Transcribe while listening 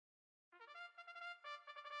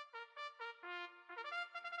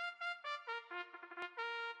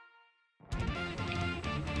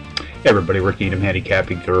Hey everybody, Rick Needham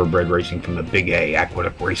handicapping thoroughbred racing from the Big A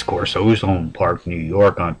Aqueduct Racecourse, Ozone Park, New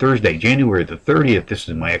York on Thursday, January the 30th. This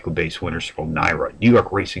is my Equibase Winner's Circle NYRA, New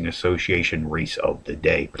York Racing Association race of the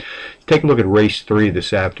day. Take a look at race 3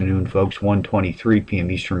 this afternoon, folks. 1:23 p.m.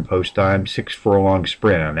 Eastern Post Time, 6 furlong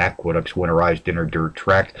sprint on Aqueduct's winterized inner dirt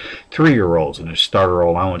track. 3-year-olds in a starter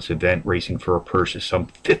allowance event racing for a purse of some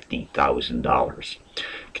 $50,000.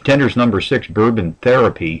 Contenders: number 6, Bourbon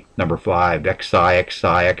Therapy; number 5,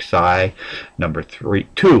 XI, number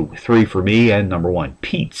 3 for me, and number 1,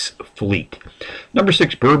 Pete's Fleet. Number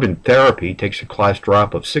 6, Bourbon Therapy, takes a class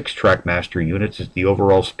drop of 6 Trackmaster units as the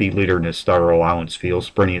overall speed leader in his starter allowance field,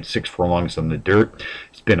 sprinting at 6 furlongs on the dirt.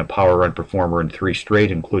 He's been a power run performer in 3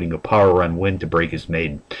 straight, including a power run win to break his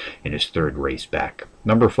maiden in his 3rd race back.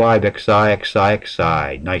 Number 5,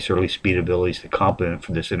 XI. Nice early speed abilities. The complement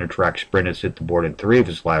for this inter-track sprint has hit the board in 3 of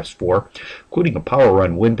his last 4, including a power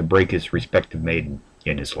run win to break his respective maiden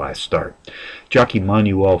in his last start. Jockey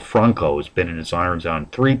Manuel Franco has been in his irons on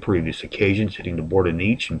 3 previous occasions, hitting the board in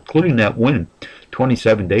each, including that win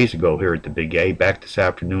 27 days ago here at the Big A. Back this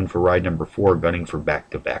afternoon for ride number 4, gunning for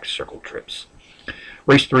back-to-back circle trips.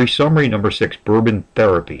 Race 3 summary: number 6, Bourbon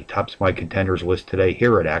Therapy, tops my contenders list today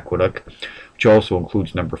here at Aqueduct, which also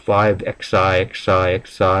includes number 5,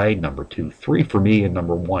 XI, number 2, 3 for me, and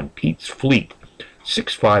number 1, Pete's Fleet.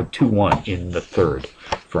 6-5-2-1 in the 3rd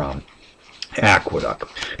from Aqueduct.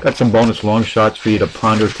 Got some bonus long shots for you to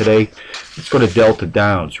ponder today. Let's go to Delta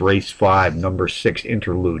Downs, race 5, number 6,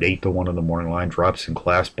 Interlude, 8-1 on the morning line, drops in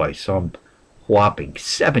class by some whopping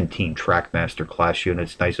 17 Trackmaster class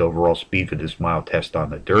units. Nice overall speed for this mile test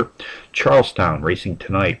on the dirt. Charlestown racing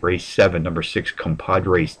tonight, race 7, number 6,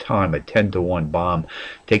 Compadre's Time, a 10-1 bomb,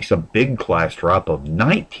 takes a big class drop of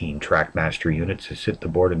 19 Trackmaster units, has hit the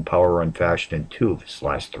board in power run fashion in 2 of his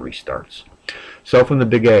last 3 starts. So from the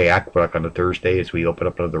Big A Aqueduct on a Thursday, as we open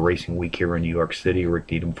up another racing week here in New York City, Rick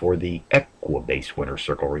Needham for the Equibase Winner's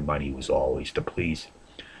Circle, reminding you as always to please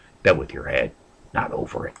bet with your head, not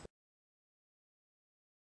over it.